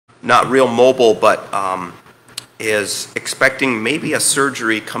not real mobile, but is expecting maybe a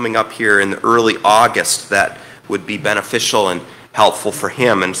surgery coming up here in early August that would be beneficial and helpful for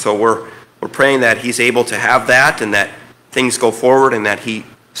him. And so we're praying that he's able to have that and that things go forward and that he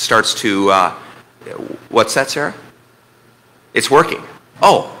starts to, what's that, Sarah? It's working.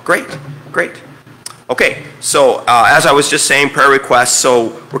 Oh, great, great. Okay, so as I was just saying, prayer requests.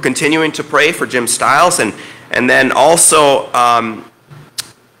 So we're continuing to pray for Jim Stiles, and then also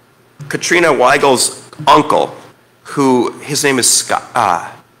Katrina Weigel's uncle, who his name is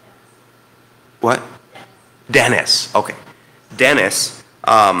Scott. What? Dennis. Okay, Dennis,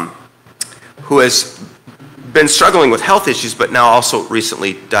 who has been struggling with health issues, but now also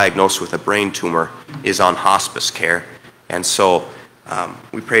recently diagnosed with a brain tumor, is on hospice care, and so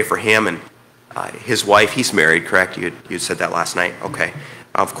we pray for him and. His wife, he's married, correct? You said that last night? Okay.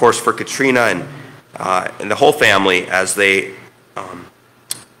 Of course, for Katrina and the whole family as they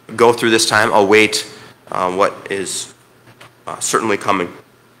go through this time, await what is certainly coming.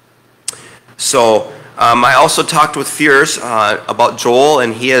 So I also talked with Fears about Joel,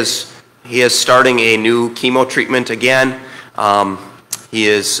 and he is starting a new chemo treatment again. He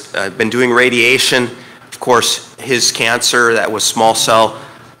has been doing radiation. Of course, his cancer, that was small cell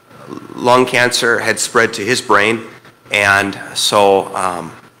lung cancer, had spread to his brain, and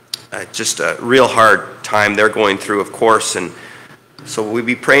so just a real hard time they're going through, of course. And so we'll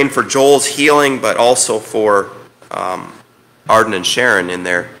be praying for Joel's healing, but also for Arden and Sharon in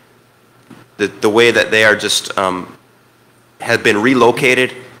the way that they are just have been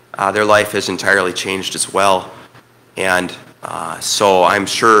relocated. Their life has entirely changed as well, and so I'm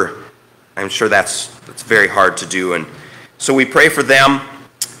sure that's very hard to do. And so we pray for them.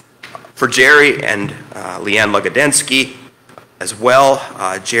 For Jerry and Leanne Lugodensky as well.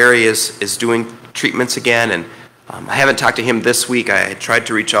 Jerry is doing treatments again, and I haven't talked to him this week. I tried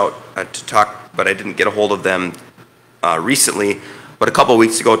to reach out to talk, but I didn't get a hold of them recently. But a couple of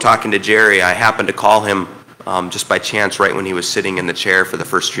weeks ago, talking to Jerry, I happened to call him just by chance right when he was sitting in the chair for the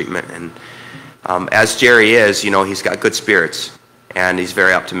first treatment. And as Jerry is, he's got good spirits, and he's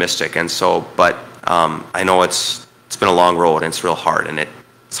very optimistic. And so, but I know it's been a long road, and it's real hard, and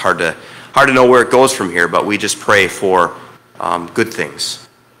it's hard to know where it goes from here, but we just pray for good things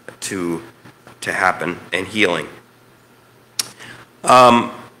to happen and healing.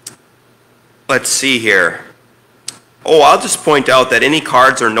 Let's see here. Oh, I'll just point out that any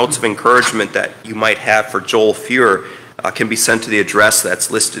cards or notes of encouragement that you might have for Joel Fuhr can be sent to the address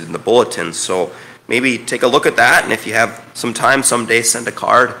that's listed in the bulletin. So maybe take a look at that, and if you have some time someday, send a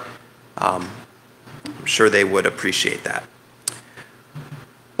card. I'm sure they would appreciate that.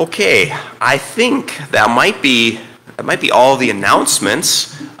 Okay, I think that might be all the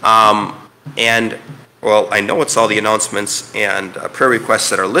announcements, and well, I know it's all the announcements and prayer requests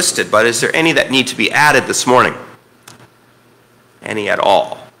that are listed, but is there any that need to be added this morning? Any at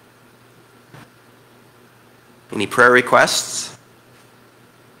all? Any prayer requests?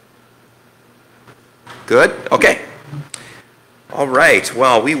 Good? Okay. All right,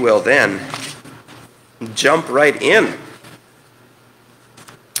 well, we will then jump right in.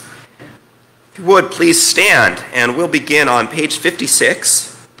 If you would, please stand, and we'll begin on page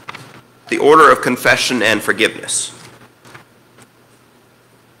 56, the order of confession and forgiveness.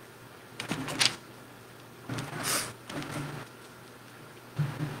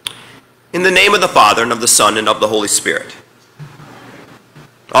 In the name of the Father, and of the Son, and of the Holy Spirit.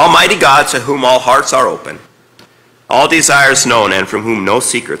 Almighty God, to whom all hearts are open, all desires known, and from whom no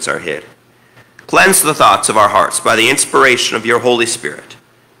secrets are hid, cleanse the thoughts of our hearts by the inspiration of your Holy Spirit,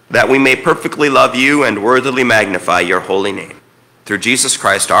 that we may perfectly love you and worthily magnify your holy name. Through Jesus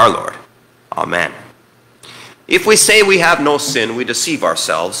Christ our Lord. Amen. If we say we have no sin, we deceive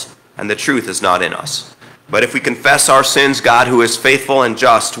ourselves, and the truth is not in us. But if we confess our sins, God, who is faithful and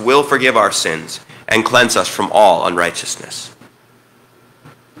just, will forgive our sins and cleanse us from all unrighteousness.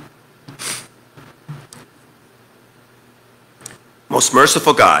 Most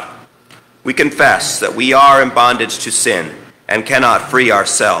merciful God, we confess that we are in bondage to sin and cannot free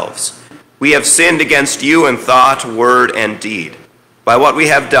ourselves. We have sinned against you in thought, word, and deed, by what we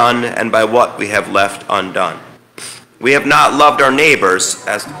have done and by what we have left undone. We have not loved our neighbors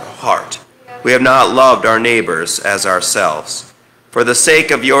as heart. We have not loved our neighbors as ourselves. For the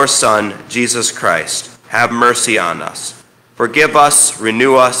sake of your Son, Jesus Christ, have mercy on us. Forgive us,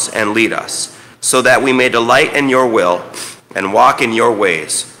 renew us, and lead us, so that we may delight in your will and walk in your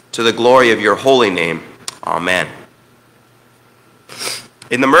ways, to the glory of your holy name. Amen.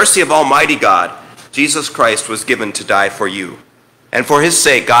 In the mercy of Almighty God, Jesus Christ was given to die for you, and for his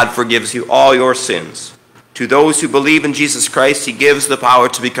sake God forgives you all your sins. To those who believe in Jesus Christ, he gives the power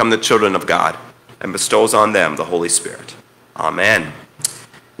to become the children of God and bestows on them the Holy Spirit. Amen.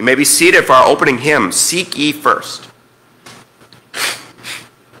 You may be seated for our opening hymn, Seek Ye First.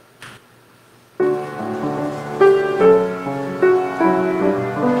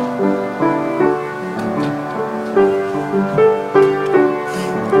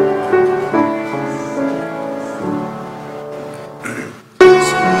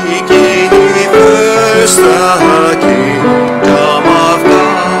 The kingdom of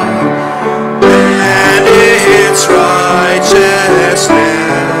God and its righteousness,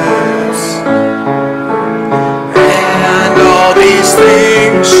 and all these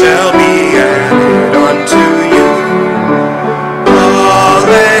things shall be added unto you.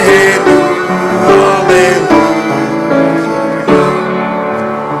 Hallelujah, hallelujah.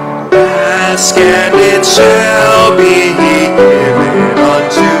 Ask and it shall be given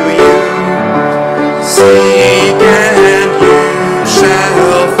unto you. Seek and you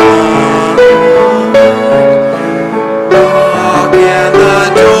shall find. Knock and the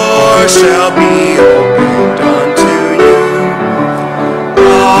door shall be opened unto you.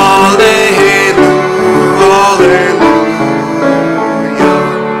 Hallelujah, hallelujah.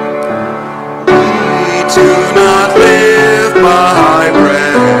 We do not live by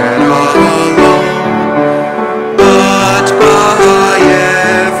bread alone, but by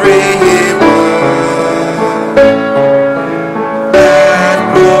every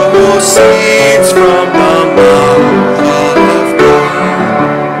proceeds from the mouth of God.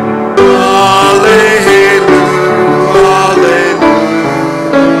 Hallelujah, hallelujah.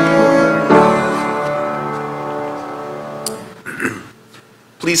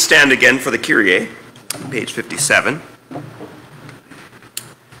 Please stand again for the Kyrie, page 57.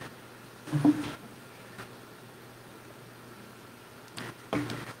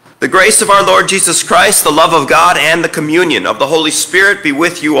 The grace of our Lord Jesus Christ, the love of God, and the communion of the Holy Spirit be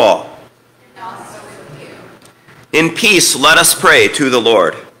with you all. And also with you. In peace, let us pray to the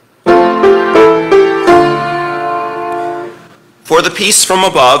Lord. For the peace from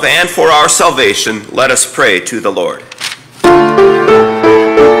above and for our salvation, let us pray to the Lord.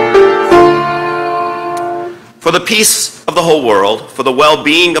 For the peace of the whole world, for the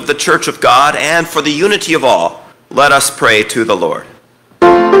well-being of the Church of God, and for the unity of all, let us pray to the Lord.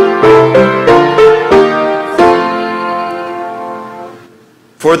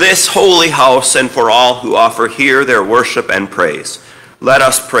 For this holy house and for all who offer here their worship and praise, let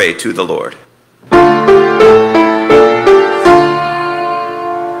us pray to the Lord.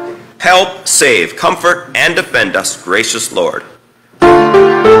 Help, save, comfort, and defend us, gracious Lord.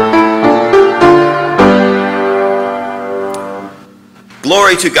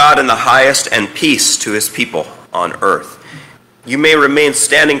 Glory to God in the highest, and peace to his people on earth. You may remain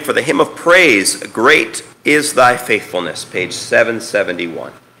standing for the hymn of praise, Great is Thy Faithfulness, page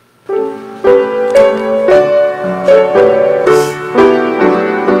 771.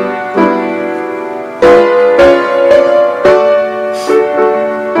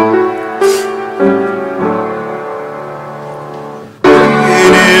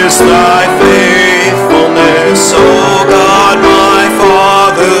 It is thy faithfulness, O God, my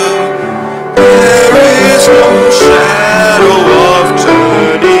Father. There is no shadow of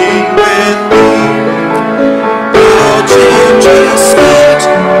turning with thee. Thou changest not,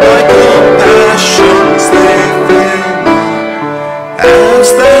 thy compassions they fail not. As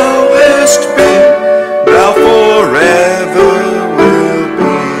thou hast been, thou forever wilt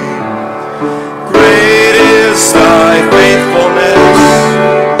be. Great is thy faithfulness,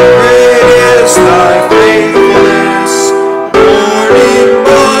 great is thy faithfulness. Morning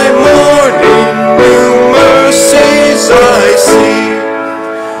by morning, new mercies I see.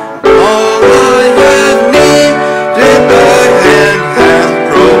 All I have needed, thy hand hath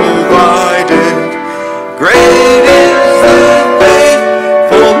provided. Great is thy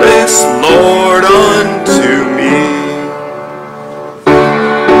faithfulness, Lord, unto me.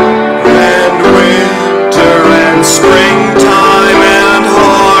 And winter and springtime and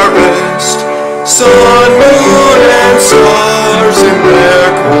harvest, sun, moon, and stars in their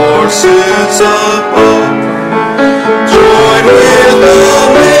courses above, join with all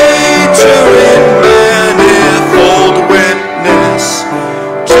nature in manifold witness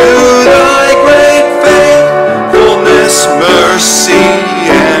to thy great faithfulness, mercy,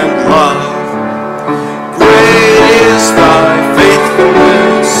 and love. Great is thy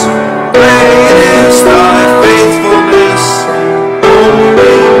faithfulness, great is thy faithfulness.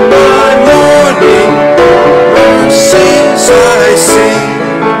 Morning by morning, mercies I see.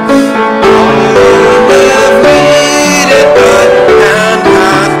 All I have needed, thy hand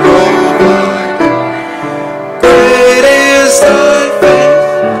hath provided.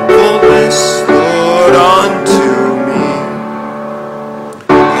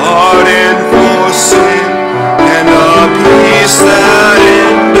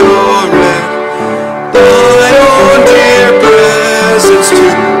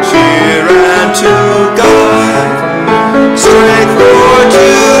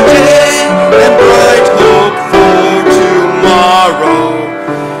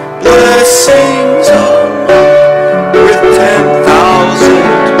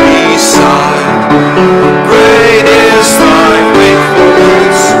 Great is thy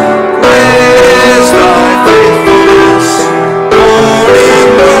faithfulness. Great is thy faithfulness. Morning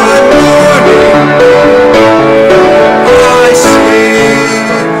by morning, I see.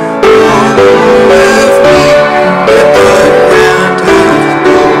 With me, with thy hand hath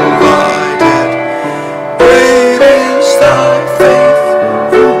provided. Great is thy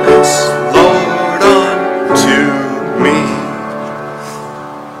faithfulness, Lord, unto me.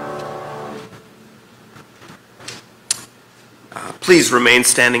 Please remain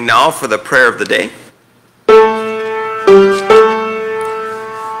standing now for the prayer of the day.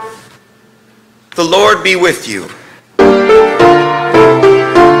 The Lord be with you.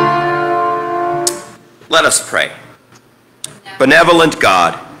 Let us pray. Benevolent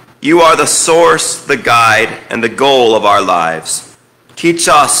God, you are the source, the guide, and the goal of our lives. Teach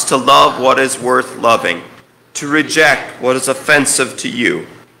us to love what is worth loving, to reject what is offensive to you,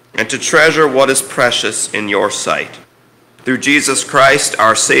 and to treasure what is precious in your sight. Through Jesus Christ,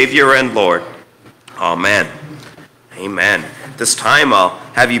 our Savior and Lord. Amen. Amen. This time I'll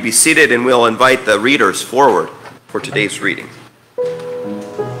have you be seated and we'll invite the readers forward for today's reading.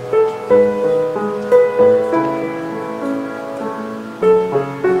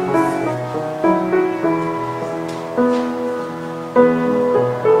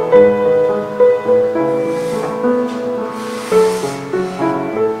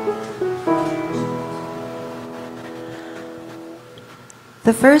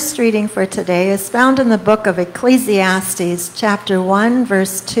 The first reading for today is found in the book of Ecclesiastes, chapter 1,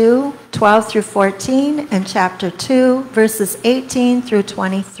 verse 2, 12 through 14, and chapter 2, verses 18 through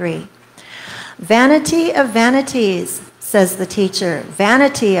 23. Vanity of vanities, says the teacher,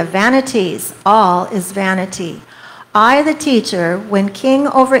 vanity of vanities, all is vanity. I, the teacher, when king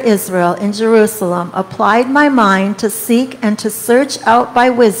over Israel in Jerusalem, applied my mind to seek and to search out by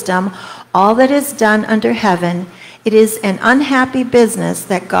wisdom all that is done under heaven. It is an unhappy business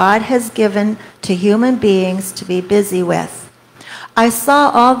that God has given to human beings to be busy with. I saw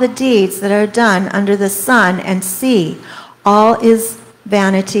all the deeds that are done under the sun, and see, all is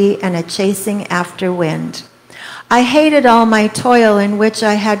vanity and a chasing after wind. I hated all my toil in which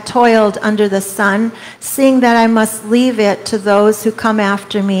I had toiled under the sun, seeing that I must leave it to those who come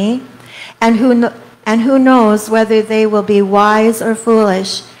after me, and who knows whether they will be wise or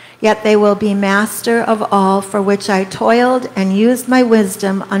foolish. Yet they will be master of all for which I toiled and used my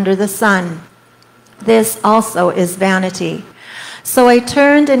wisdom under the sun. This also is vanity. So I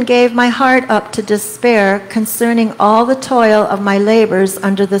turned and gave my heart up to despair concerning all the toil of my labors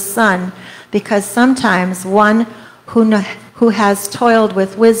under the sun, because sometimes one who has toiled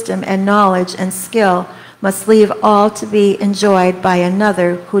with wisdom and knowledge and skill must leave all to be enjoyed by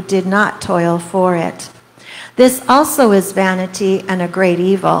another who did not toil for it. This also is vanity and a great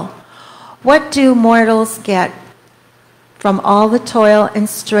evil. What do mortals get from all the toil and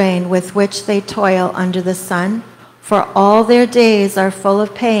strain with which they toil under the sun? For all their days are full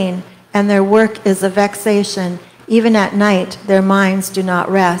of pain, and their work is a vexation. Even at night their minds do not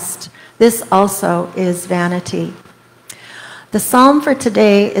rest. This also is vanity. The psalm for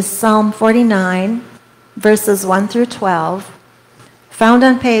today is Psalm 49, verses 1 through 12, found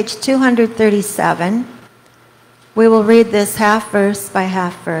on page 237. We will read this half verse by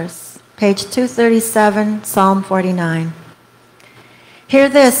half verse. Page 237, Psalm 49. Hear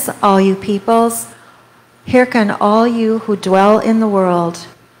this, all you peoples. Hearken all you who dwell in the world.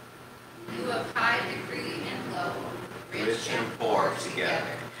 You of high degree and low, Rich and poor together.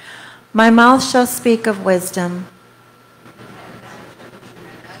 My mouth shall speak of wisdom.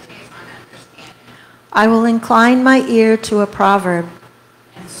 nothing on understanding. I will incline my ear to a proverb.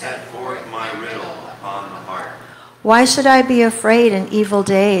 Set forth my riddle upon the heart. Why should I be afraid in evil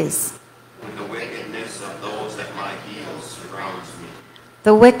days? When the wickedness of those at my heels surrounds me,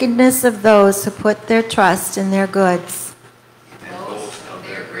 The wickedness of those who put their trust in their goods. and boast of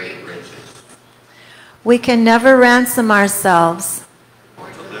their great riches. We can never ransom ourselves, Or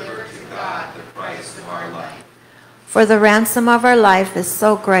deliver to God the price of our life. for the ransom of our life is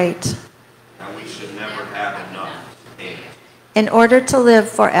so great. And we should never have enough to pay it, In order to live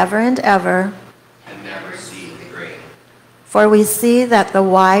forever and ever, and never see the great. for we see that the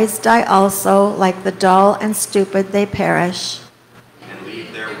wise die also, like the dull and stupid they perish. And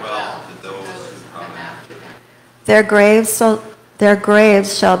leave their wealth to those who come after them. Their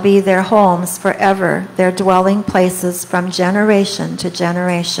graves shall be their homes forever, their dwelling places from generation to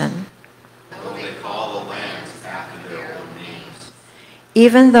generation. Though they call the lands after their own names,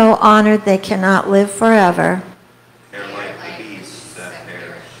 Even though honored they cannot live forever, they're like the beasts that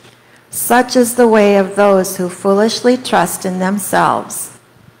perish. such is the way of those who foolishly trust in themselves.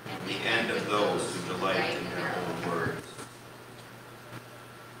 The end of those who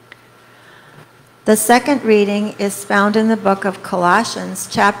The second reading is found in the book of Colossians,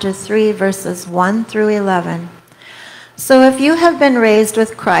 chapter 3, verses 1 through 11. So if you have been raised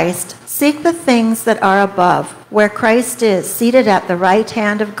with Christ, seek the things that are above, where Christ is, seated at the right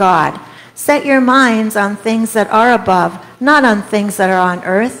hand of God. Set your minds on things that are above, not on things that are on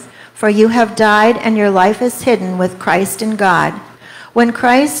earth, for you have died and your life is hidden with Christ in God. When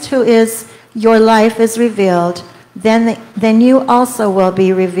Christ, who is your life, is revealed, then you also will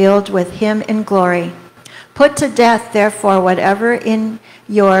be revealed with him in glory. Put to death, therefore, whatever in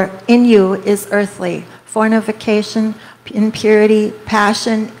you is earthly: fornication, impurity,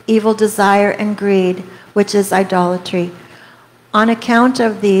 passion, evil desire, and greed, which is idolatry. On account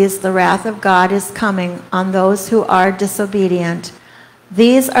of these, the wrath of God is coming on those who are disobedient.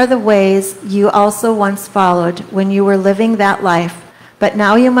 These are the ways you also once followed when you were living that life. But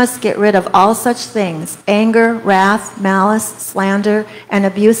now you must get rid of all such things: anger, wrath, malice, slander, and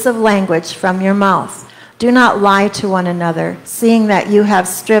abusive language from your mouth. Do not lie to one another, seeing that you have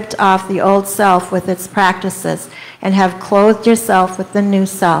stripped off the old self with its practices and have clothed yourself with the new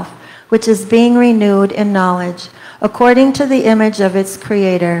self, which is being renewed in knowledge, according to the image of its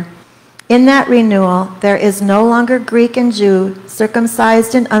creator. In that renewal, there is no longer Greek and Jew,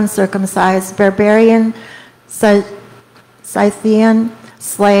 circumcised and uncircumcised, barbarian, Scythian,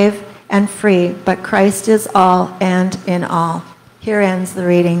 slave, and free, but Christ is all and in all. Here ends the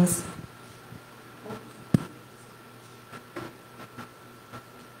readings.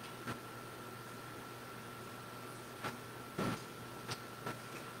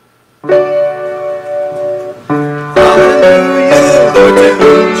 Hallelujah, Lord, to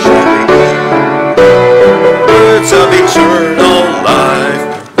whom shall we go? Words of eternal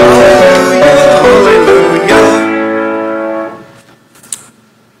life. Hallelujah, hallelujah.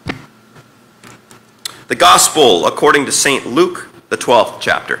 The Gospel according to St. Luke, the 12th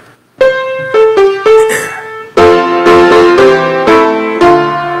chapter.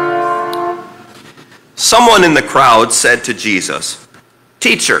 Someone in the crowd said to Jesus,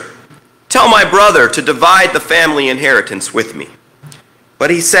 "Teacher, tell my brother to divide the family inheritance with me." But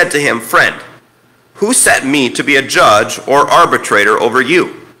he said to him, "Friend, who set me to be a judge or arbitrator over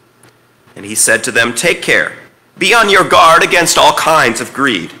you?" And he said to them, "Take care, be on your guard against all kinds of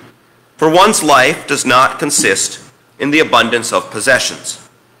greed, for one's life does not consist in the abundance of possessions."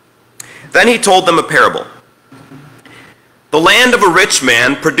 Then he told them a parable. The land of a rich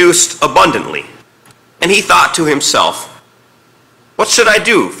man produced abundantly, and he thought to himself, "What should I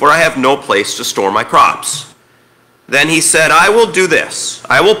do, for I have no place to store my crops?" Then he said, "I will do this.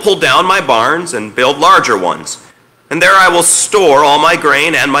 I will pull down my barns and build larger ones, and there I will store all my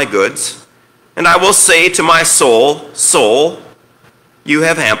grain and my goods. And I will say to my soul, 'Soul, you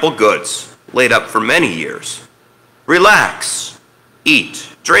have ample goods laid up for many years. Relax, eat,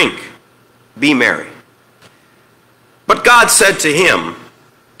 drink, be merry.' But God said to him,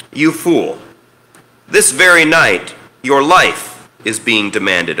 'You fool, this very night your life is being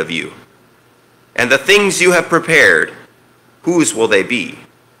demanded of you. And the things you have prepared, whose will they be?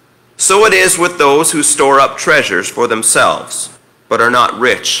 So it is with those who store up treasures for themselves, but are not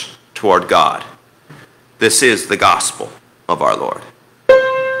rich toward God.'" This is the gospel of our Lord.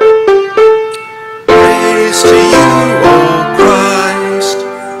 Praise to you, O Christ.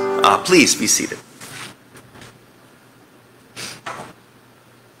 Please be seated.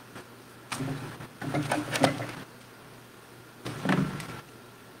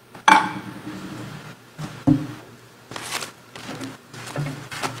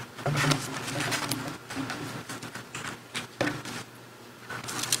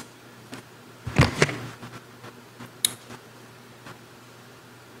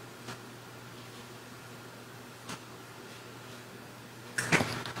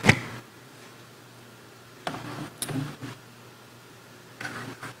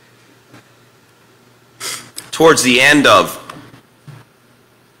 Towards the end of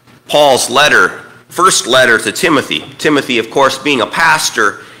Paul's first letter to Timothy, of course, being a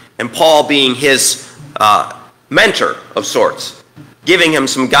pastor, and Paul being his mentor of sorts, giving him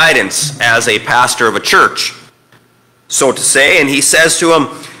some guidance as a pastor of a church, so to say. And he says to him,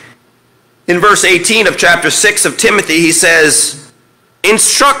 in verse 18 of chapter 6 of Timothy, he says,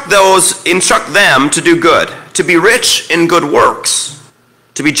 instruct them to do good, to be rich in good works,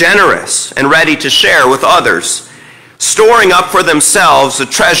 to be generous and ready to share with others, storing up for themselves a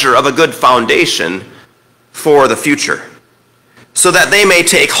treasure of a good foundation for the future, so that they may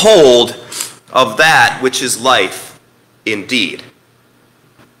take hold of that which is life indeed.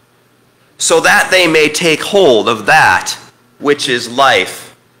 So that they may take hold of that which is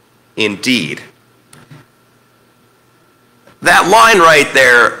life indeed. That line right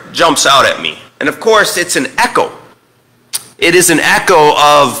there jumps out at me And of course, it's an echo. It is an echo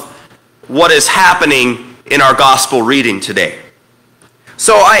of what is happening in our gospel reading today.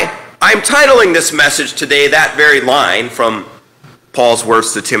 So I'm titling this message today that very line from Paul's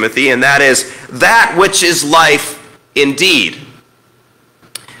words to Timothy, and that is, that which is life indeed.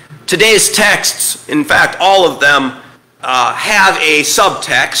 Today's texts, in fact, all of them have a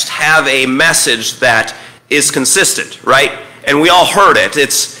subtext, have a message that is consistent, right? And we all heard it.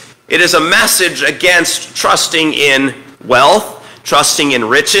 It is a message against trusting in wealth, trusting in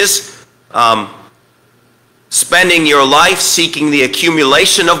riches, spending your life seeking the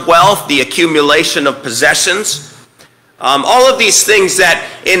accumulation of wealth, the accumulation of possessions. All of these things that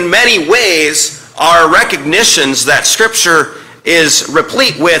in many ways are recognitions that Scripture is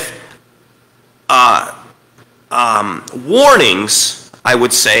replete with warnings, I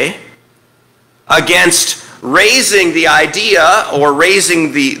would say, against raising the idea or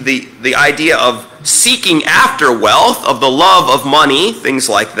raising the idea of seeking after wealth, of the love of money, things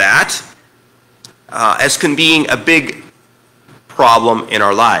like that, as can being a big problem in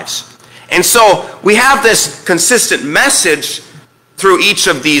our lives. And so we have this consistent message through each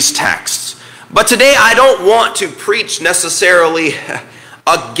of these texts. But today I don't want to preach necessarily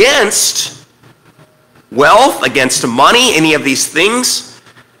against wealth, against money, any of these things,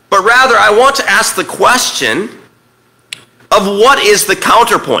 but rather I want to ask the question of what is the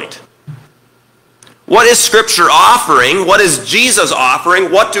counterpoint? What is Scripture offering? What is Jesus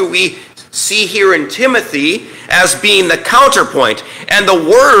offering? What do we see here in Timothy as being the counterpoint? And the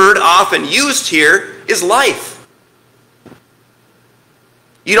word often used here is life.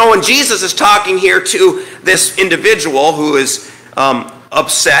 You know, when Jesus is talking here to this individual who is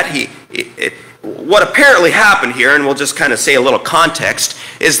upset, what apparently happened here, and we'll just kind of say a little context,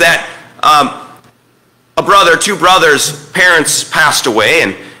 is that two brothers' parents passed away,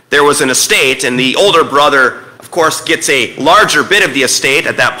 and there was an estate, and the older brother, of course, gets a larger bit of the estate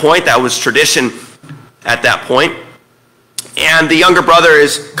at that point. That was tradition at that point. And the younger brother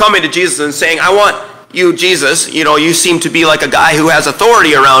is coming to Jesus and saying, I want you, Jesus, you seem to be like a guy who has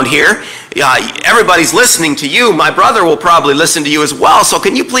authority around here. Everybody's listening to you. My brother will probably listen to you as well. So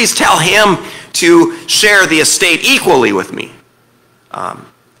can you please tell him to share the estate equally with me?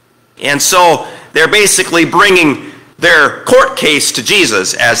 And so they're basically bringing their court case to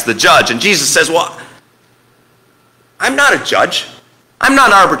Jesus as the judge. And Jesus says, well, I'm not a judge. I'm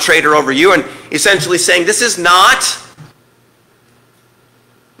not an arbitrator over you. And essentially saying, this is not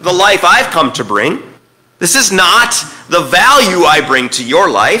the life I've come to bring. This is not the value I bring to your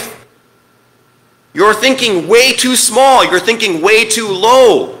life. You're thinking way too small. You're thinking way too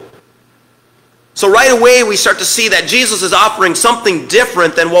low. So right away we start to see that Jesus is offering something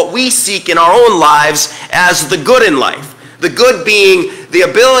different than what we seek in our own lives as the good in life. The good being the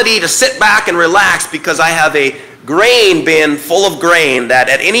ability to sit back and relax because I have a grain bin full of grain that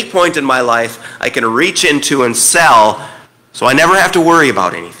at any point in my life I can reach into and sell, so I never have to worry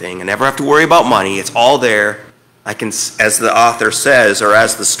about anything. I never have to worry about money. It's all there. I can, as the author says, or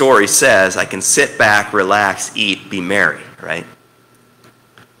as the story says, I can sit back, relax, eat, be merry, right?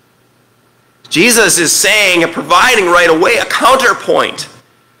 Jesus is saying and providing right away a counterpoint.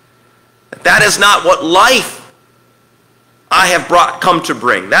 That is not what life I have come to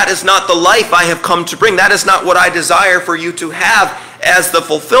bring. That is not the life I have come to bring. That is not what I desire for you to have as the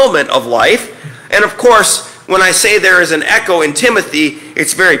fulfillment of life. And of course, when I say there is an echo in Timothy,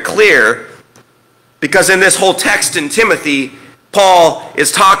 it's very clear, because in this whole text in Timothy, Paul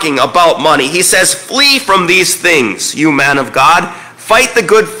is talking about money. He says, flee from these things, you man of God. Fight the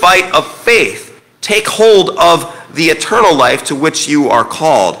good fight of faith. Take hold of the eternal life to which you are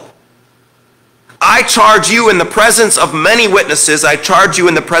called. I charge you in the presence of many witnesses. I charge you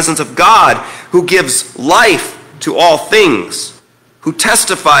in the presence of God, who gives life to all things, who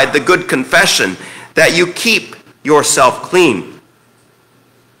testified the good confession, that you keep yourself clean.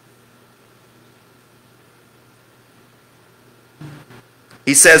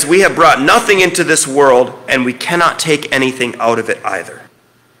 He says, we have brought nothing into this world, and we cannot take anything out of it either.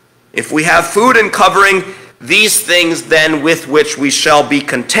 If we have food and covering, these things then with which we shall be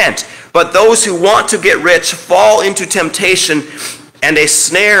content. But those who want to get rich fall into temptation and a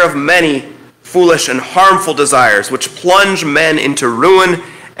snare of many foolish and harmful desires, which plunge men into ruin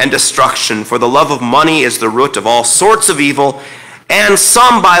and destruction. For the love of money is the root of all sorts of evil, and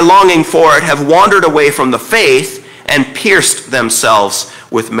some by longing for it have wandered away from the faith and pierced themselves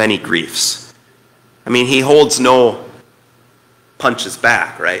with many griefs. I mean, he holds no punches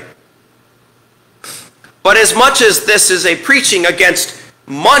back, right? But as much as this is a preaching against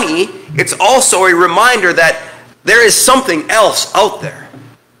money, it's also a reminder that there is something else out there.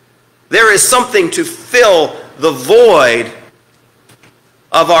 There is something to fill the void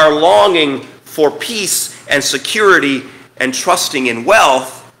of our longing for peace and security and trusting in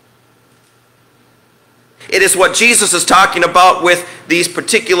wealth. It is what Jesus is talking about with these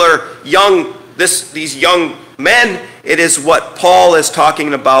particular these young men. It is what Paul is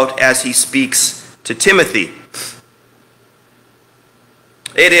talking about as he speaks to Timothy.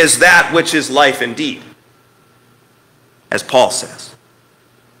 It is that which is life indeed, as Paul says.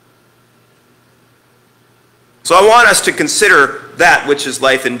 So I want us to consider that which is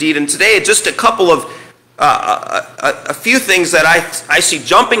life indeed. And today, just a couple of, a few things that I see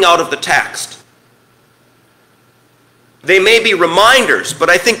jumping out of the text. They may be reminders, but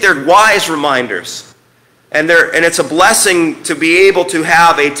I think they're wise reminders. And it's a blessing to be able to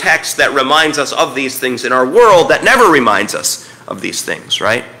have a text that reminds us of these things in our world that never reminds us of these things,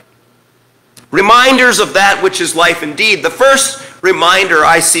 right? Reminders of that which is life indeed. The first reminder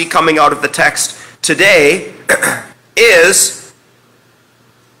I see coming out of the text today is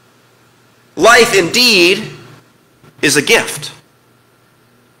life indeed is a gift.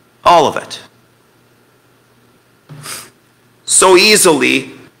 All of it. So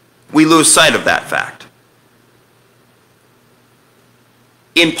easily we lose sight of that fact.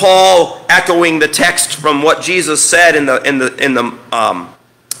 In Paul echoing the text from what Jesus said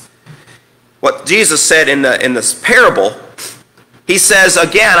what Jesus said in this parable, he says,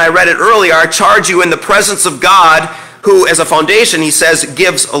 again, I read it earlier, I charge you in the presence of God, who as a foundation, he says,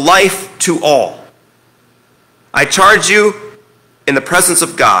 gives life to all. I charge you in the presence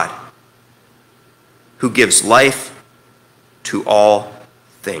of God, who gives life to all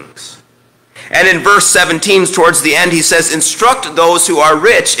things. And in verse 17, towards the end, he says, instruct those who are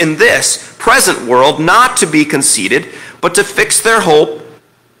rich in this present world not to be conceited, but to fix their hope,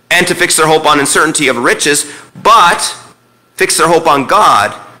 and to fix their hope on uncertainty of riches, but fix their hope on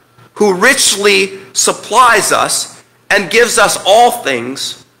God, who richly supplies us and gives us all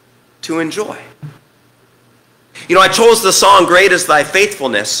things to enjoy. You know, I chose the song, Great is Thy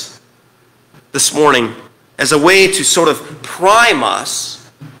Faithfulness, this morning as a way to sort of prime us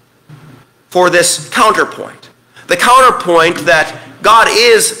for this counterpoint. The counterpoint that God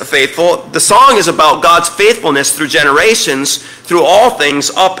is faithful. The song is about God's faithfulness through generations, through all things,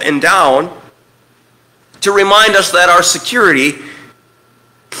 up and down, to remind us that our security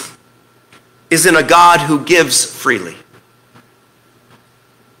is in a God who gives freely.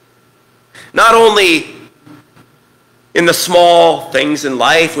 Not only in the small things in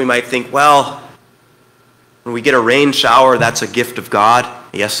life, we might think, well, when we get a rain shower, that's a gift of God.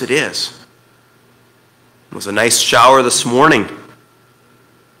 Yes, it is. It was a nice shower this morning.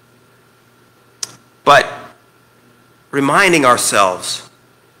 But reminding ourselves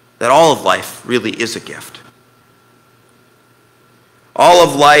that all of life really is a gift. All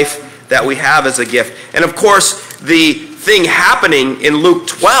of life that we have is a gift. And of course, the thing happening in Luke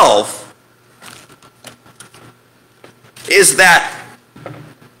 12 is that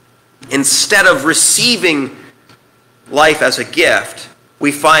instead of receiving life as a gift,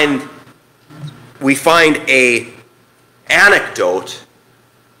 we find a anecdote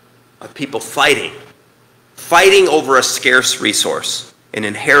of people fighting over a scarce resource, an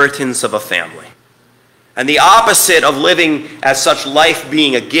inheritance of a family. And the opposite of living as such life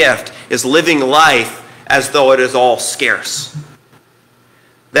being a gift is living life as though it is all scarce.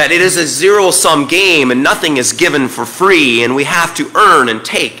 That it is a zero-sum game and nothing is given for free and we have to earn and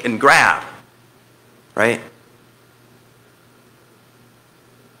take and grab. Right?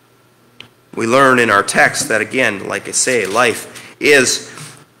 We learn in our text that, again, like I say, life is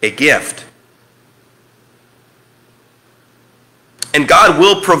a gift. And God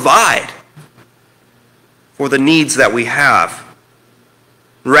will provide for the needs that we have,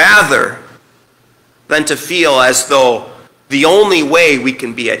 rather than to feel as though the only way we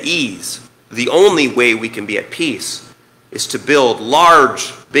can be at ease, the only way we can be at peace, is to build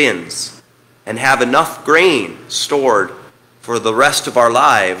large bins and have enough grain stored for the rest of our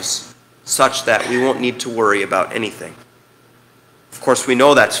lives such that we won't need to worry about anything. Of course, we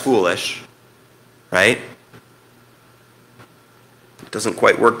know that's foolish, right? It doesn't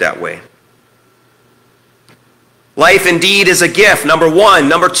quite work that way. Life indeed is a gift, number one.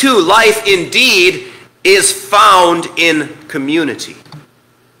 Number two, life indeed is found in community,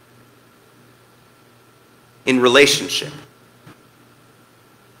 in relationship.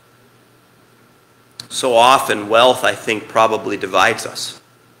 So often, wealth, I think, probably divides us.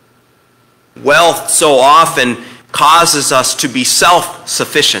 Wealth so often causes us to be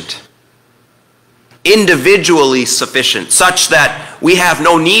self-sufficient, individually sufficient, such that we have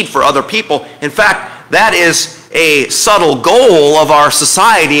no need for other people. In fact, that is a subtle goal of our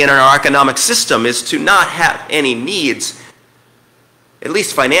society and our economic system is to not have any needs, at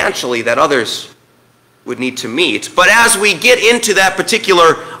least financially, that others would need to meet. But as we get into that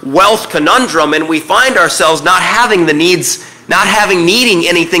particular wealth conundrum and we find ourselves not having the needs, needing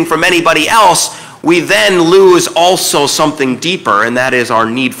anything from anybody else, we then lose also something deeper, and that is our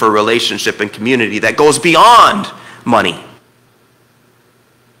need for relationship and community that goes beyond money.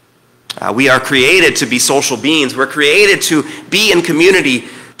 We are created to be social beings. We're created to be in community,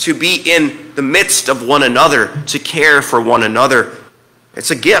 to be in the midst of one another, to care for one another.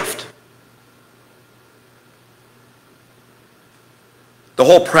 It's a gift. The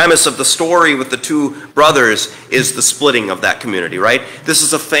whole premise of the story with the two brothers is the splitting of that community, right? This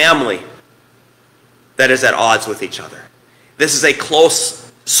is a family that is at odds with each other. This is a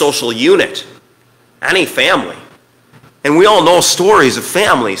close social unit, any family. And we all know stories of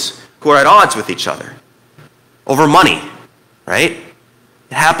families who are at odds with each other over money, right?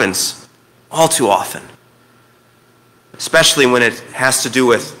 It happens all too often, especially when it has to do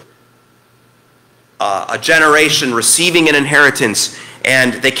with a generation receiving an inheritance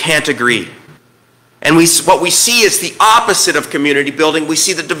and they can't agree. And what we see is the opposite of community building. We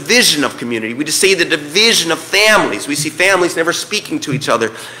see the division of community. We just see the division of families. We see families never speaking to each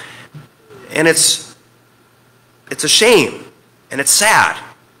other. And it's a shame, and it's sad.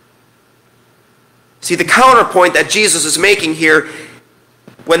 See, the counterpoint that Jesus is making here,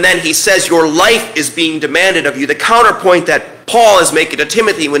 when then he says your life is being demanded of you, the counterpoint that Paul is making to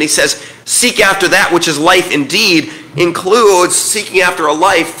Timothy when he says seek after that which is life indeed, includes seeking after a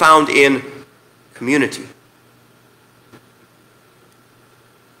life found in community.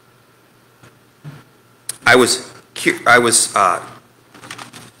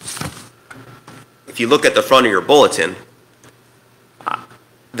 If you look at the front of your bulletin,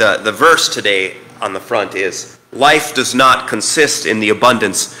 the verse today on the front is, life does not consist in the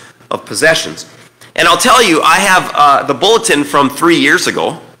abundance of possessions. And I'll tell you, I have the bulletin from 3 years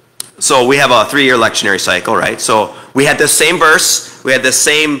ago. So we have a 3-year lectionary cycle, right? So we had this same verse, we had this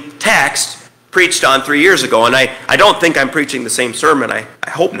same text preached on 3 years ago, and I don't think I'm preaching the same sermon. I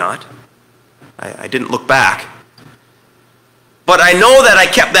hope not. I didn't look back. But I know that I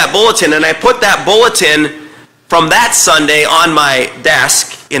kept that bulletin, and I put that bulletin from that Sunday on my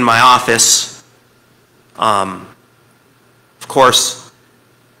desk in my office. Of course,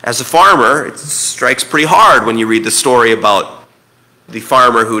 as a farmer, it strikes pretty hard when you read the story about the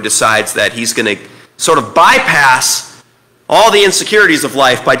farmer who decides that he's going to sort of bypass all the insecurities of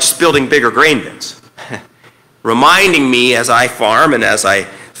life by just building bigger grain bins. Reminding me as I farm and as I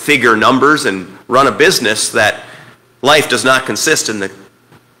figure numbers and run a business that life does not consist in the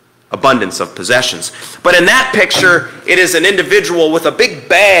abundance of possessions. But in that picture, it is an individual with a big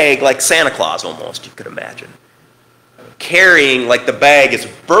bag, like Santa Claus almost, you could imagine. Carrying, like the bag is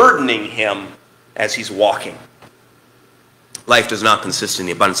burdening him as he's walking. Life does not consist in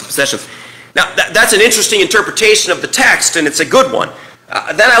the abundance of possessions. Now, that's an interesting interpretation of the text, and it's a good one.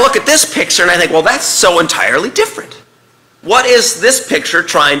 Then I look at this picture, and I think, well, that's so entirely different. What is this picture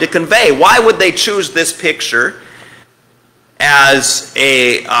trying to convey? Why would they choose this picture as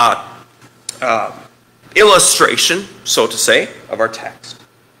a illustration, so to say, of our text?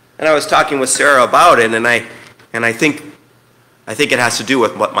 And I was talking with Sarah about it, and I think it has to do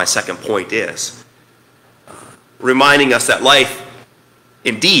with what my second point is. Reminding us that life,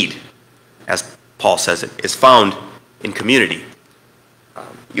 indeed, as Paul says it, is found in community.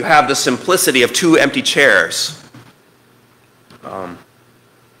 You have the simplicity of two empty chairs.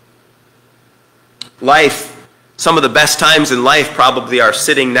 Life, some of the best times in life probably are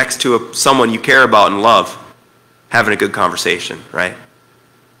sitting next to someone you care about and love, having a good conversation, right?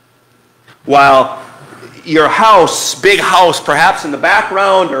 While your house, big house, perhaps in the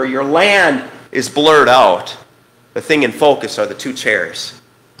background, or your land is blurred out, the thing in focus are the two chairs,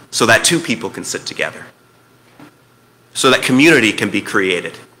 so that two people can sit together, so that community can be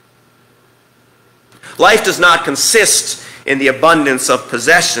created. Life does not consist in the abundance of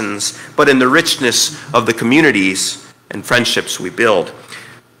possessions, but in the richness of the communities and friendships we build.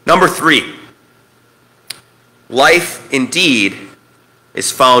 Number 3, life indeed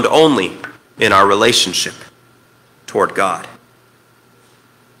is found only in our relationship toward God.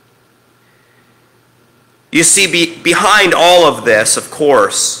 You see, behind all of this, of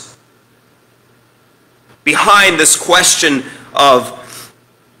course, behind this question of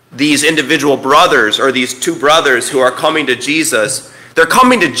these individual brothers, or these two brothers who are coming to Jesus, they're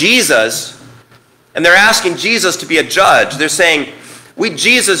coming to Jesus and they're asking Jesus to be a judge. They're saying,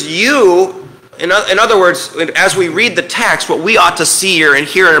 Jesus, you, in other words, as we read the text, what we ought to see here and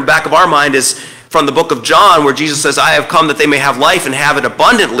hear in the back of our mind is from the book of John where Jesus says, I have come that they may have life and have it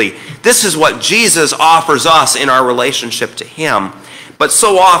abundantly. This is what Jesus offers us in our relationship to him. But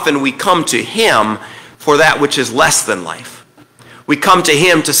so often we come to him for that which is less than life. We come to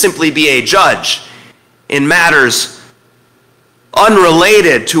him to simply be a judge in matters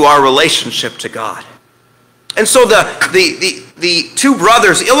unrelated to our relationship to God. And so the two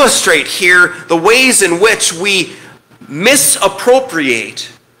brothers illustrate here the ways in which we misappropriate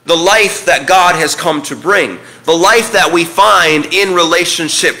the life that God has come to bring, the life that we find in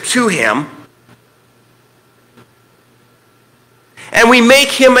relationship to him. And we make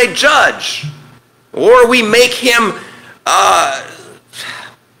him a judge, or we make him, I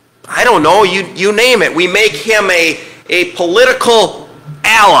don't know, you name it. We make him a political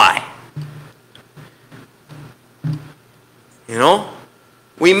ally. You know?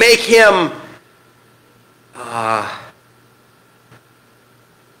 We make him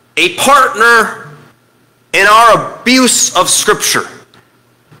a partner in our abuse of Scripture.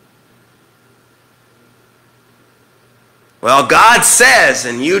 Well, God says,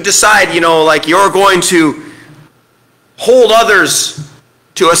 and you decide, like you're going to hold others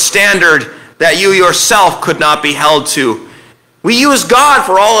to a standard that you yourself could not be held to. We use God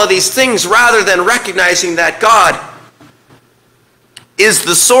for all of these things rather than recognizing that God is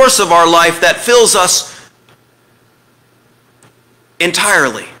the source of our life that fills us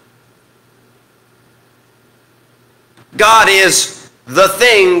entirely. God is the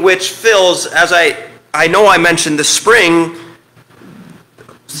thing which fills, as I know I mentioned this spring,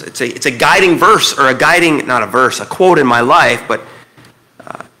 it's a guiding verse, or a quote in my life, but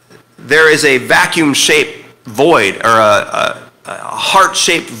there is a vacuum-shaped void, or a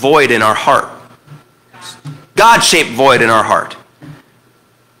heart-shaped void in our heart. God-shaped void in our heart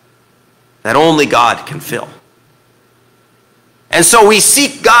that only God can fill. And so we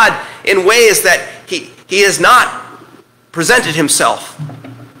seek God in ways that he has not presented himself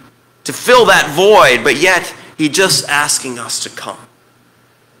to fill that void, but yet he's just asking us to come.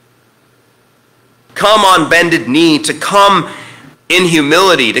 Come on bended knee, to come in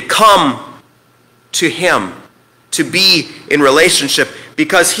humility, to come to him, to be in relationship,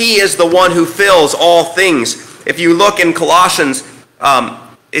 because he is the one who fills all things. If you look in Colossians,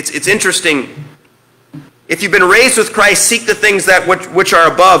 it's interesting. If you've been raised with Christ, seek the things that which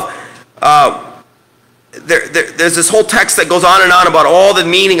are above. There's this whole text that goes on and on about all the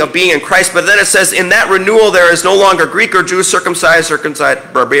meaning of being in Christ, but then it says, in that renewal there is no longer Greek or Jew, circumcised,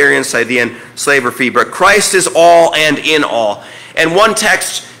 barbarian, Scythian, slave or free, but Christ is all and in all. And one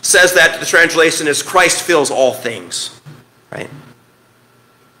text says that the translation is, Christ fills all things. Right?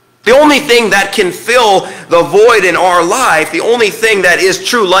 The only thing that can fill the void in our life, the only thing that is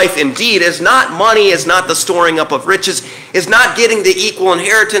true life indeed, is not money, is not the storing up of riches, is not getting the equal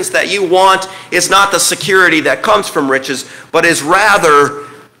inheritance that you want, is not the security that comes from riches, but is rather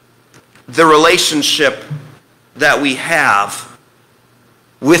the relationship that we have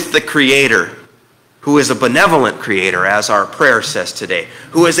with the Creator, who is a benevolent Creator, as our prayer says today,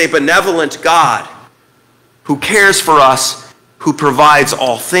 who is a benevolent God, who cares for us, who provides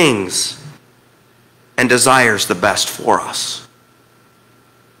all things and desires the best for us.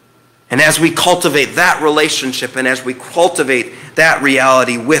 And as we cultivate that relationship and as we cultivate that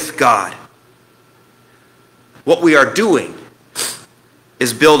reality with God, what we are doing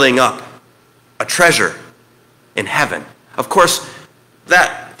is building up a treasure in heaven. Of course,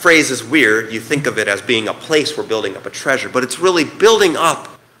 that phrase is weird. You think of it as being a place we're building up a treasure, but it's really building up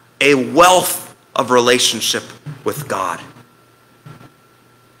a wealth of relationship with God.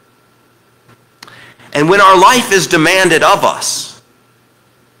 And when our life is demanded of us,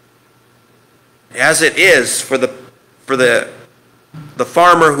 as it is for the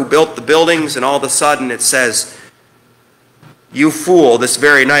farmer who built the buildings, and all of a sudden it says, you fool, this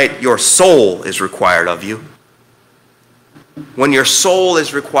very night your soul is required of you. When your soul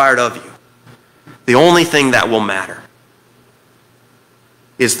is required of you, the only thing that will matter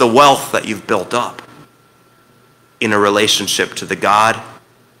is the wealth that you've built up in a relationship to the God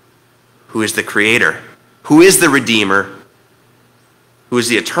who is the Creator, who is the Redeemer, who is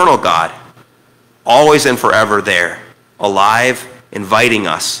the eternal God, always and forever there, alive, inviting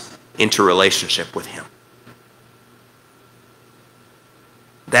us into relationship with him.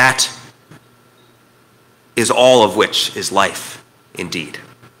 That is all of which is life indeed.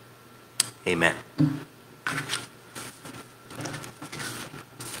 Amen.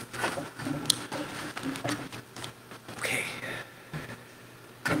 Okay.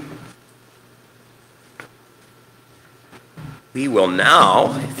 We will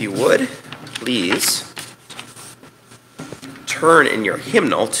now, if you would, please turn in your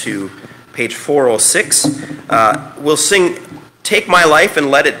hymnal to page 406. We'll sing Take My Life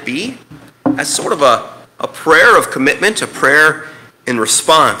and Let It Be as sort of a prayer of commitment, a prayer in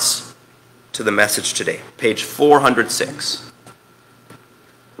response to the message today. Page 406.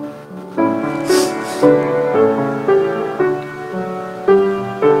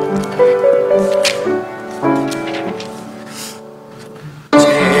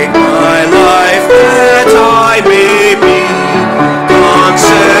 Take my life that I may be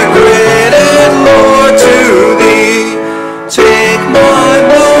consecrated, Lord, to Thee. Take my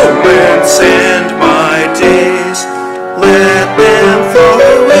moments and my days, let them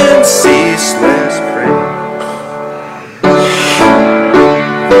flow in ceaseless praise.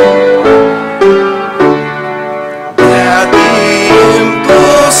 At the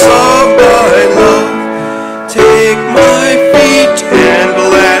impulse of Thy love, take my feet and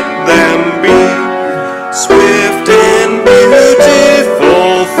let them be swift and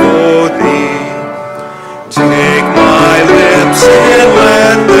beautiful for Thee. Take my lips and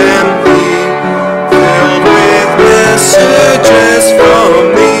let them be filled with messages from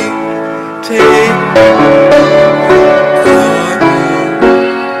Thee. Take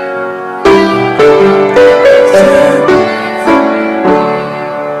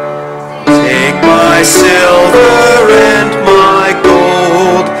Take my silver and my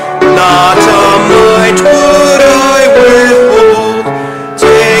gold, not a mite would I withhold.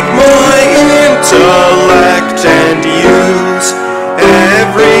 Take my intellect and use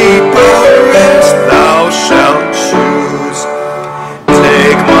every power as Thou shalt choose.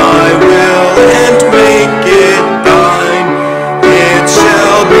 Take my will and make it Thine, it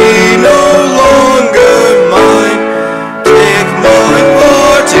shall be no longer mine. Take my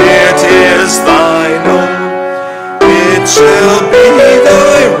heart, it is Thine own, it shall be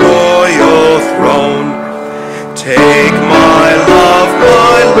Thy royal throne. Take my love,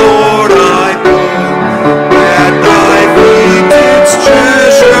 my Lord, I pour, at Thy feet its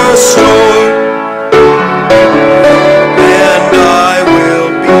treasure store, and I will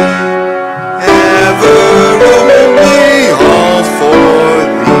be ever only all for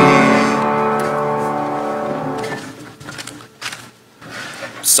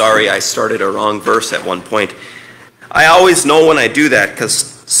Thee. Sorry, I started a wrong verse at one point. I always know when I do that because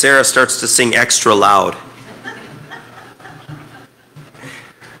Sarah starts to sing extra loud.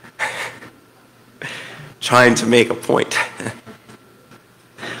 Trying to make a point.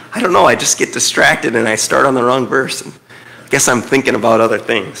 I don't know, I just get distracted and I start on the wrong verse. And I guess I'm thinking about other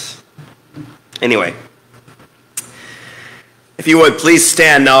things. Anyway, if you would please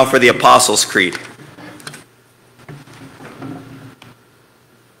stand now for the Apostles' Creed.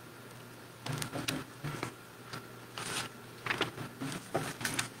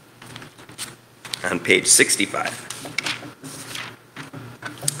 On page 65.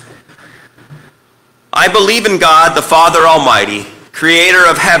 I believe in God, the Father Almighty, creator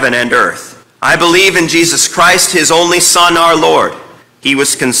of heaven and earth. I believe in Jesus Christ, his only Son, our Lord. He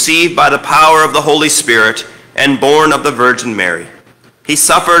was conceived by the power of the Holy Spirit and born of the Virgin Mary. He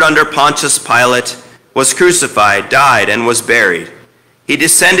suffered under Pontius Pilate, was crucified, died, and was buried. He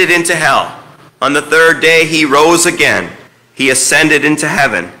descended into hell. On the third day he rose again. He ascended into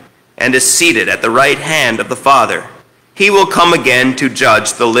heaven and is seated at the right hand of the Father. He will come again to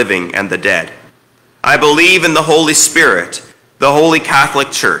judge the living and the dead. I believe in the Holy Spirit, the Holy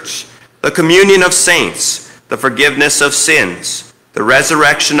Catholic Church, the communion of saints, the forgiveness of sins, the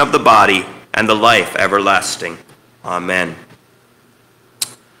resurrection of the body, and the life everlasting. Amen.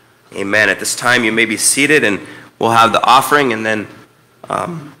 Amen. At this time, you may be seated, and we'll have the offering, and then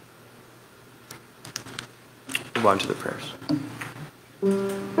move on to the prayers.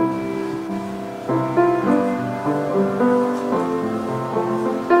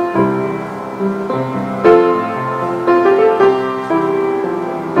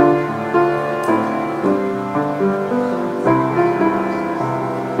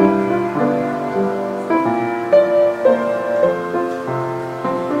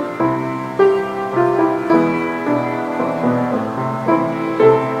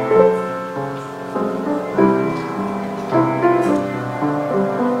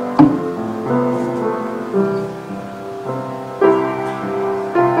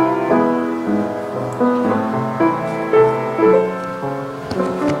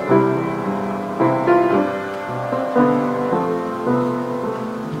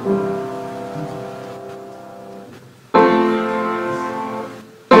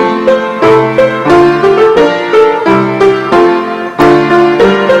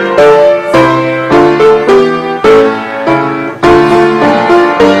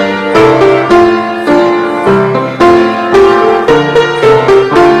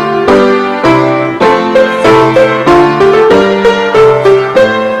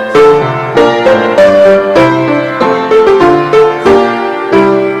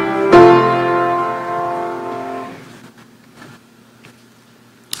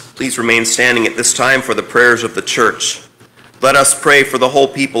 Please remain standing at this time for the prayers of the church. Let us pray for the whole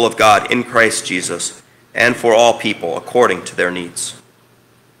people of God in Christ Jesus, and for all people according to their needs.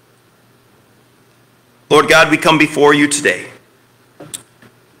 Lord God, we come before you today,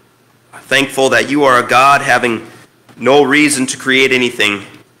 thankful that you are a God having no reason to create anything,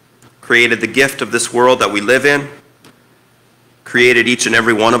 created the gift of this world that we live in, created each and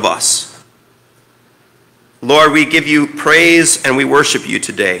every one of us. Lord, we give you praise and we worship you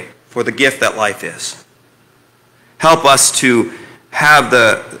today for the gift that life is. Help us to have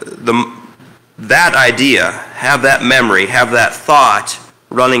that idea, have that memory, have that thought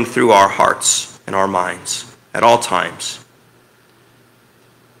running through our hearts and our minds at all times.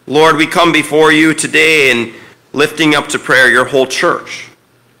 Lord, we come before you today and lifting up to prayer your whole church,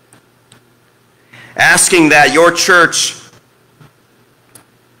 asking that your church,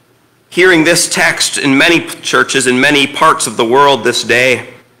 hearing this text in many churches in many parts of the world this day,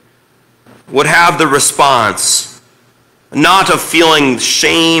 would have the response, not of feeling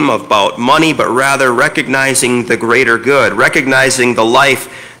shame about money, but rather recognizing the greater good, recognizing the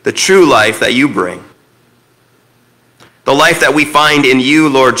life, the true life that you bring. The life that we find in you,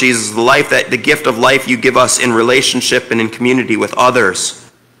 Lord Jesus, the gift of life you give us in relationship and in community with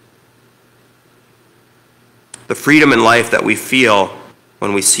others. The freedom in life that we feel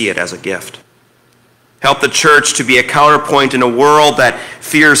when we see it as a gift. Help the church to be a counterpoint in a world that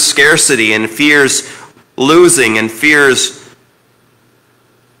fears scarcity and fears losing and fears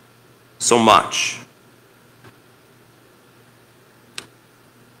so much.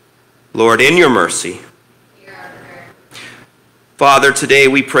 Lord, in your mercy, Father, today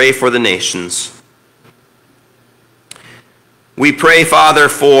we pray for the nations. We pray, Father,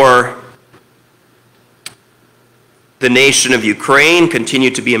 for the nation of Ukraine,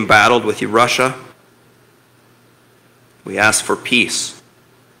 continue to be embattled with Russia. We ask for peace.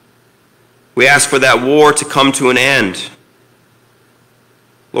 We ask for that war to come to an end.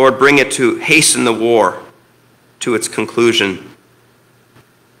 Lord, hasten the war to its conclusion.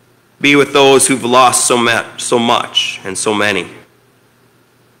 Be with those who've lost so much and so many.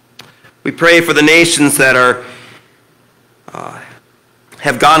 We pray for the nations that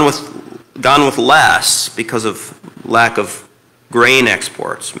have gone with less because of lack of grain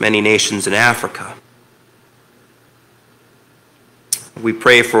exports, many nations in Africa. We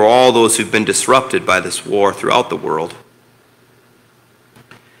pray for all those who've been disrupted by this war throughout the world.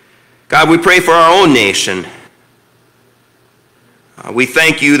 God, we pray for our own nation. We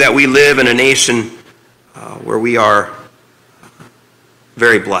thank you that we live in a nation where we are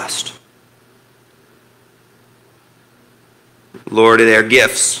very blessed. Lord, they're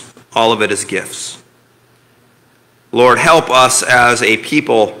gifts. All of it is gifts. Lord, help us as a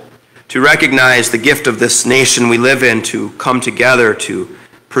people to recognize the gift of this nation we live in, to come together to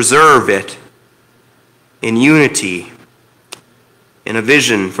preserve it in unity, in a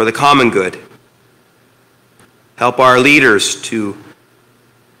vision for the common good. Help our leaders to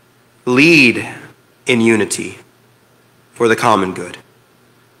lead in unity for the common good.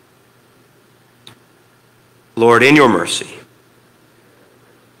 Lord, in your mercy.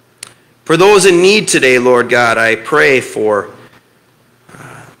 For those in need today, Lord God, I pray for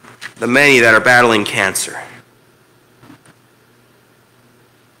the many that are battling cancer.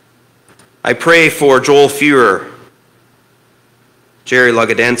 I pray for Joel Fuhrer, Jerry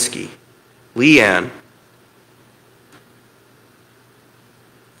Lugodensky, Leanne.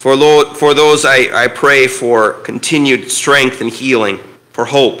 For those I pray for continued strength and healing, for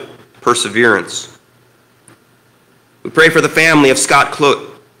hope, perseverance. We pray for the family of Scott Klutt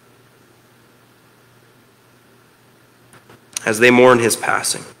as they mourn his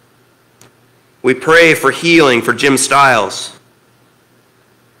passing. We pray for healing for Jim Stiles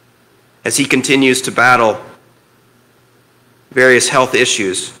as he continues to battle various health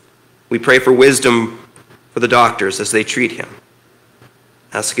issues. We pray for wisdom for the doctors as they treat him,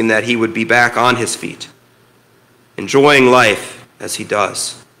 asking that he would be back on his feet, enjoying life as he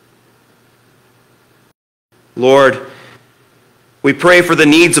does. Lord, we pray for the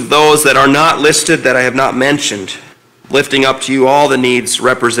needs of those that are not listed, that I have not mentioned, lifting up to you all the needs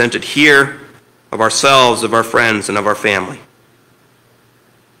represented here, of ourselves, of our friends, and of our family.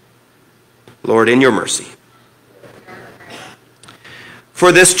 Lord, in your mercy.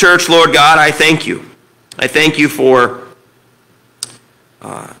 For this church, Lord God, I thank you. I thank you for,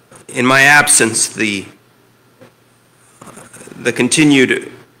 in my absence, the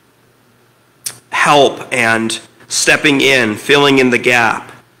continued help and stepping in, filling in the gap,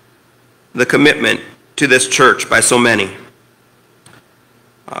 the commitment to this church by so many.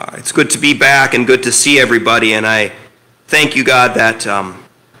 It's good to be back and good to see everybody, and I thank you, God, that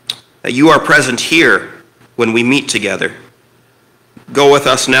that you are present here when we meet together. Go with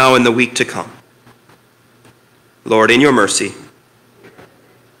us now in the week to come. Lord, in your mercy,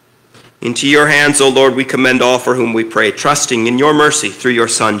 into your hands, O Lord, we commend all for whom we pray, trusting in your mercy through your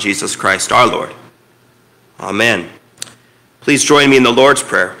Son, Jesus Christ, our Lord. Amen. Please join me in the Lord's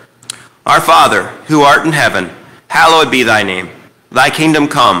Prayer. Our Father, who art in heaven, hallowed be thy name. Thy kingdom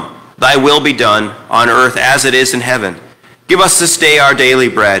come, thy will be done, on earth as it is in heaven. Give us this day our daily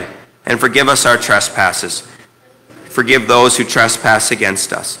bread, and forgive us our trespasses. Forgive those who trespass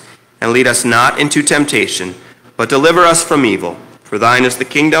against us. And lead us not into temptation, but deliver us from evil. For thine is the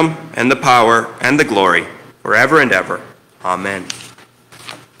kingdom, and the power, and the glory, forever and ever. Amen.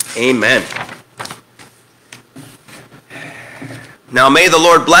 Amen. Now may the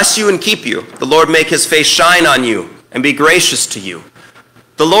Lord bless you and keep you. The Lord make his face shine on you and be gracious to you.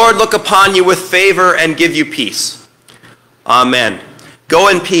 The Lord look upon you with favor and give you peace. Amen. Go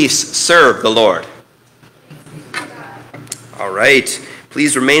in peace, serve the Lord. All right.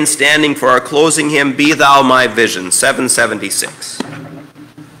 Please remain standing for our closing hymn, Be Thou My Vision, 776.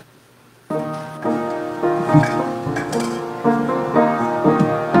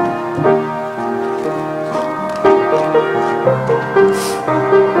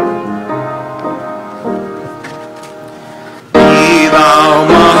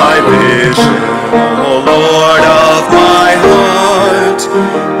 O Lord of my heart,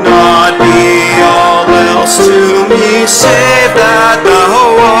 not be all else to me, save that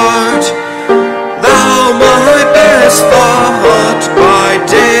thou art. Thou my best thought by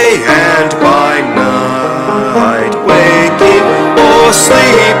day and by night, waking or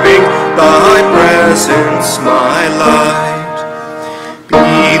sleeping, thy presence my light.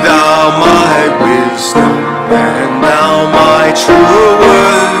 Be thou my wisdom, and thou my true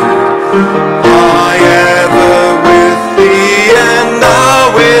word. I ever with thee, and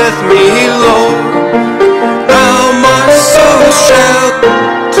thou with me, Lord. Thou my soul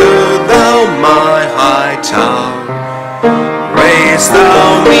shelter, thou my high tower. Raise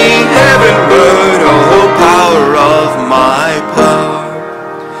thou me heavenward, O power of my power.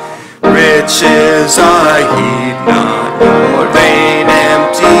 Riches I heed not, nor vain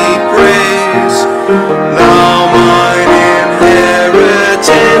empty praise. Thou mine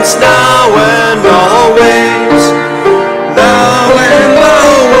inheritance, now and always. Thou and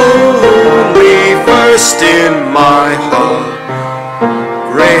thou only, first in my heart.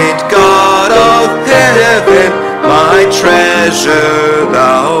 Great God of heaven, my treasure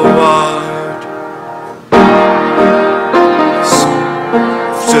thou art.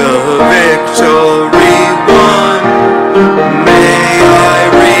 To victory won, may I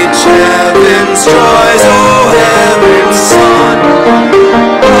reach heaven's joys, O heaven's Son.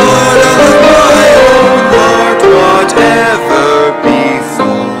 Lord of my own heart, whatever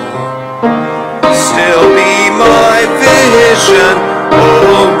befall, still be my vision, O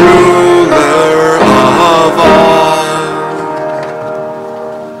ruler of all.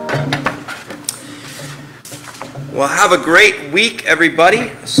 Well, have a great week,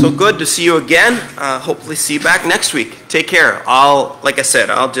 everybody. So good to see you again. Hopefully see you back next week. Take care. Like I said,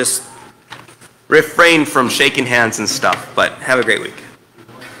 I'll just refrain from shaking hands and stuff, but have a great week.